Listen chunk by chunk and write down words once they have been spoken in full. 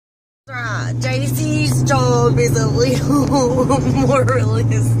JC's job is a little more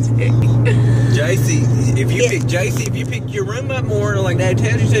realistic. JC, if you pick your room up more like Dad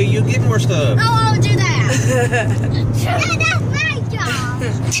tells you to, you'll get more stuff. Oh, I'll do that. That's my job.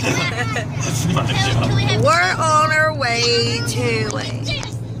 That's my job. We're on our way to it.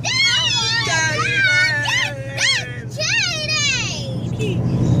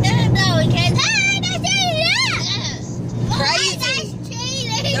 Crazy.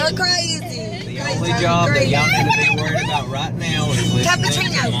 You're crazy. The only job that y'all need to be worried about right now is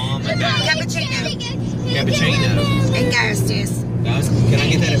listening to Mom and Dad. Cappuccino. And ghosties. Guys, can I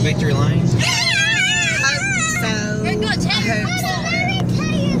get that at Victory Lane? Hope so.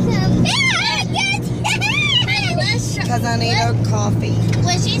 Because I need a coffee.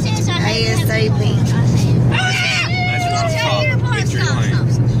 When she says I hate ASAP. That's what I'm talking. Victory Lane.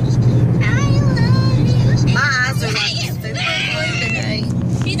 My eyes are like super blue today.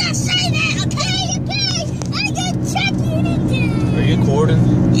 You don't say that, okay? I got checking it down. Are you recording?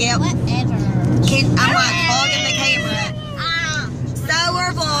 Yep. Whatever. I'm like vlogging the camera. So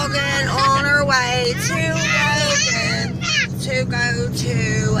we're vlogging on our way to Logan to go to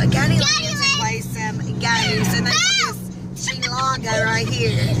Gunnyland to play some games. And they put this Chinalango right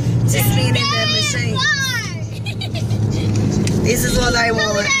here to spin in the machine. This is what they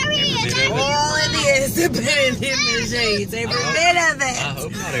want. All it is to put in the machines. Every bit of it. I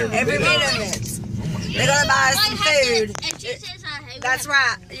hope not Every bit of it. They're gonna buy us some food. That's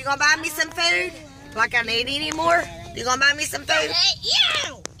right. You gonna buy me some food? Like I need any more? You gonna buy me some food?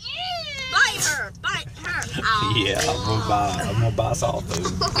 You! Bite her! Bite her! Yeah, I'm gonna buy us all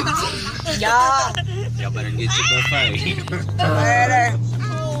food. Y'all. Y'all better get your buffet. Better.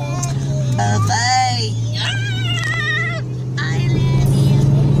 Buffet.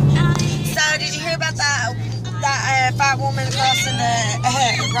 So did you hear about that fat woman crossing the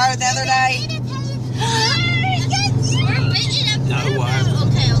road the other day? No, why?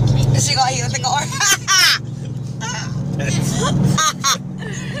 Okay. She got hit with the car.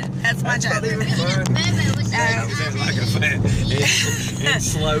 That's my joke. Like a fan. And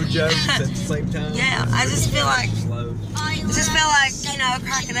slow jokes at the same time. Yeah, I just feel like Slow.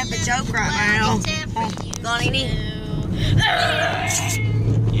 cracking up a joke right now. Got any?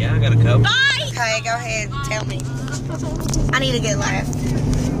 Yeah, I got a couple. Okay, go ahead. Tell me. I need a good laugh.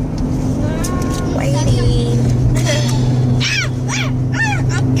 Waiting.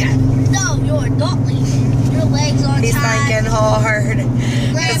 No, you're not leaving. Your legs aren't He's thinking hard.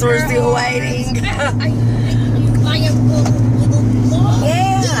 Because we're still waiting.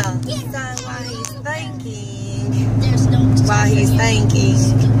 Yeah. So while he's thinking, There's no while he's thinking,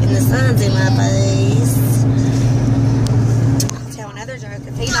 and the sun's in my face, I'll tell another joke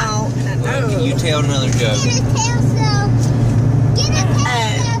if he don't. And I know. You tell another joke.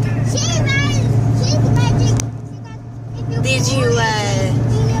 Did you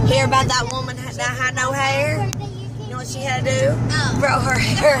hear about that woman that had no hair? You know what she had to do? Bro, her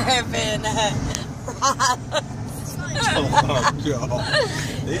hair had been Oh my god.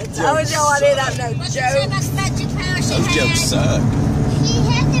 I told y'all I didn't have no jokes. Those jokes suck. She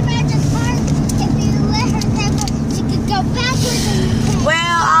has the magic part. If you let her take it, she could go backwards and you can.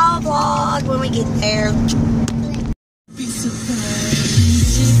 Well, I'll vlog when we get there.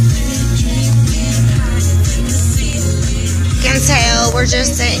 You can tell we're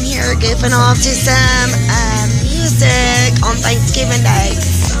just sitting here goofing off to some music on Thanksgiving Day.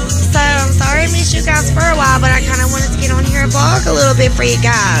 So I'm sorry I missed you guys for a while, but I kind of wanted to get on here and vlog a little bit for you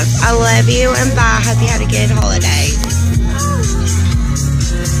guys. I love you and bye. Hope you had a good holiday.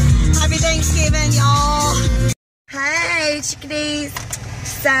 Happy Thanksgiving, y'all. Hey, chickadees.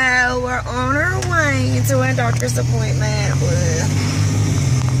 So we're on our way to a doctor's appointment.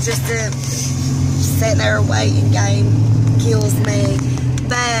 Just to sit there waiting game kills me.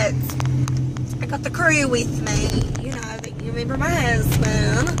 But I got the crew with me. You know, you remember my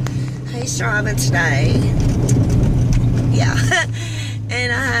husband. He's driving today. Yeah.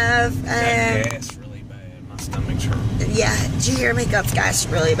 And I have Gas really bad. My stomach's hurt. yeah, did you hear me? Got gas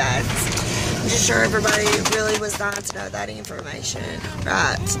really bad. I'm just sure everybody really was dying to know that information.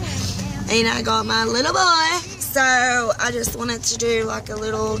 Right. And I got my little boy. So I just wanted to do like a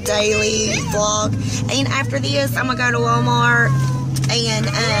little daily vlog. And after this, I'm gonna go to Walmart and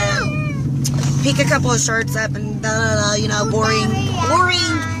pick a couple of shirts up and you know,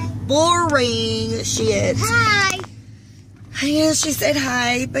 boring shit. Hi. Yeah, she said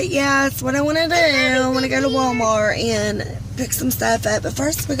hi, but yeah, it's what I want to do. I want to go to Walmart and pick some stuff up. But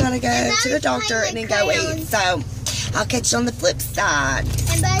first, we gotta go to the doctor and then go eat. So I'll catch you on the flip side.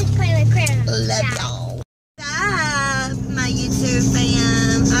 And Bud's playing with crayons. Love y'all. What's up, my YouTube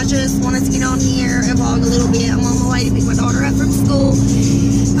fam? I just wanted to get on here and vlog a little bit. I'm on my way to pick my daughter up from school.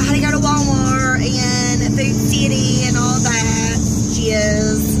 I had to go to Walmart and Food City and all that.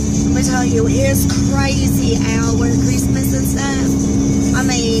 Jizz. Let me tell you, it's crazy out where Christmas and stuff. I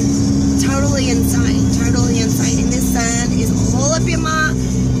mean, totally insane. Totally insane. And this sun is all up in my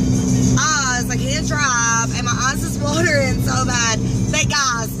eyes. I can't drive. And my eyes is watering so bad. But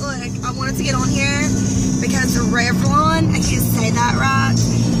guys, look, I wanted to get on here because the Revlon, I can't say that right,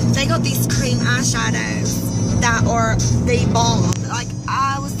 they got these cream eyeshadows that are the bomb. Like,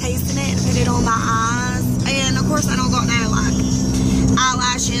 I was tasting it and put it on my eyes. And, of course, I don't got no, like,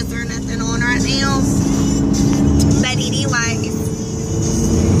 eyelashes or nothing on right now. But anyway,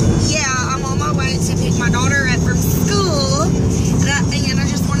 yeah, I'm on my way to pick my daughter up from school. And I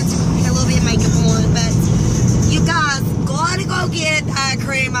just wanted to put a little bit of makeup on. But you guys gotta go get a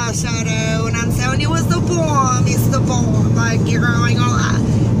cream eyeshadow. And I'm telling you, it's the bomb. It's the bomb. Like, you're going on.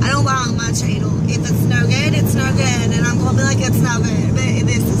 I don't lie on my channel. If it's no good, it's no good. And I'm gonna be like, it's not good. But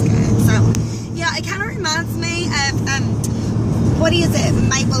this is good. So, yeah, it kind of reminds me of, what is it?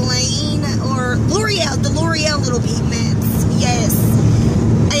 Maybelline or L'Oreal. The L'Oreal little pigments. Yes.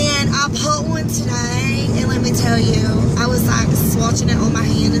 And I put one today. And let me tell you, I was like swatching it on my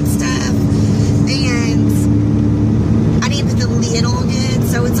hand and stuff. And I didn't put the lid on good,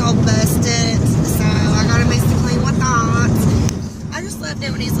 so it's all busted. So I got a mess to clean with that. I just love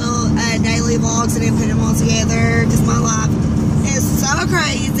doing these little daily vlogs and then put them all together because my life is so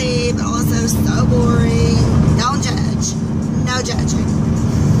crazy, but also so boring. Don't judge. No judging.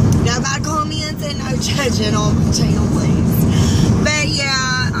 No bad comments and no judging on my channel, please. But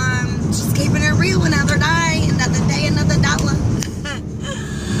yeah, I'm just keeping it real. Another day, another dollar.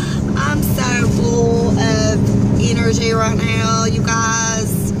 I'm so full of energy right now, you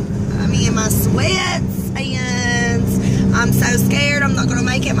guys. I'm in my sweats and I'm so scared I'm not going to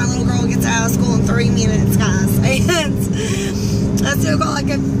make it. My little girl gets out of school in 3 minutes, guys. And I still got like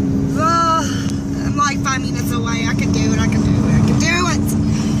I'm like 5 minutes away. I can do it.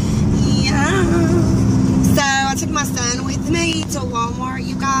 Yeah. So I took my son with me to Walmart,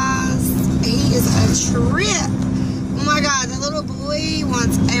 you guys. He is a trip. Oh my God, the little boy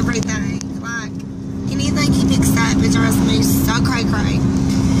wants everything. Like, anything he picks up, it drives me so cray-cray.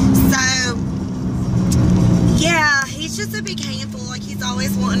 So, yeah, he's just a big handful. Like, he's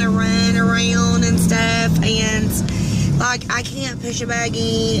always wanting to run around and stuff. And, like, I can't push a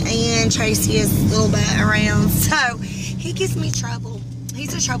buggy and chase his little butt around. So, he gives me trouble.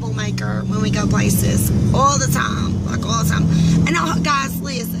 He's a troublemaker when we go places. All the time. Like, all the time. And, guys,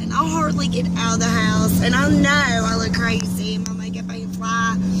 listen. I hardly get out of the house. And I know I look crazy. My makeup ain't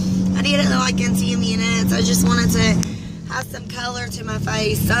fly. I did it like in 10 minutes. I just wanted to have some color to my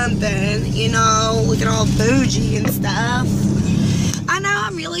face. Something. You know, look at all bougie and stuff. I know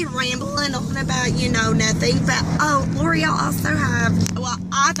I'm really rambling on about, you know, nothing. But, oh, L'Oreal also have, well,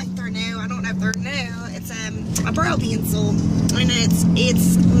 I think they're new. I don't know if they're new. It's a brow pencil. And it's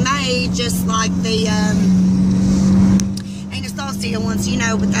made just like the, steel ones, you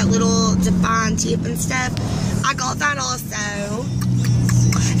know, with that little defined tip and stuff. I got that also.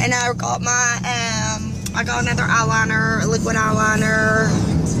 And I got my, I got another eyeliner, liquid eyeliner.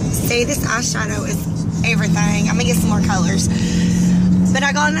 See, this eyeshadow is everything. I'm gonna get some more colors. But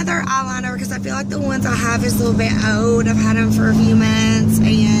I got another eyeliner because I feel like the ones I have is a little bit old. I've had them for a few months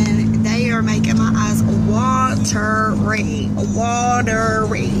and they are making my eyes watery.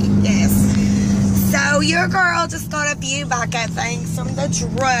 Watery, yes. So your girl just got a few backup things from the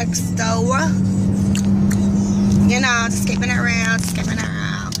drugstore. You know, just keeping it around,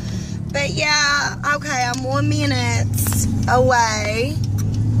 But yeah, okay, I'm 1 minute away.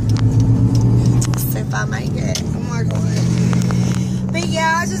 Let's see if I make it. Oh my God. But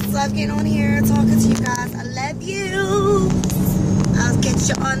yeah, I just love getting on here and talking to you guys. I love you. I'll catch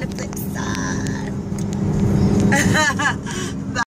you on the flip side.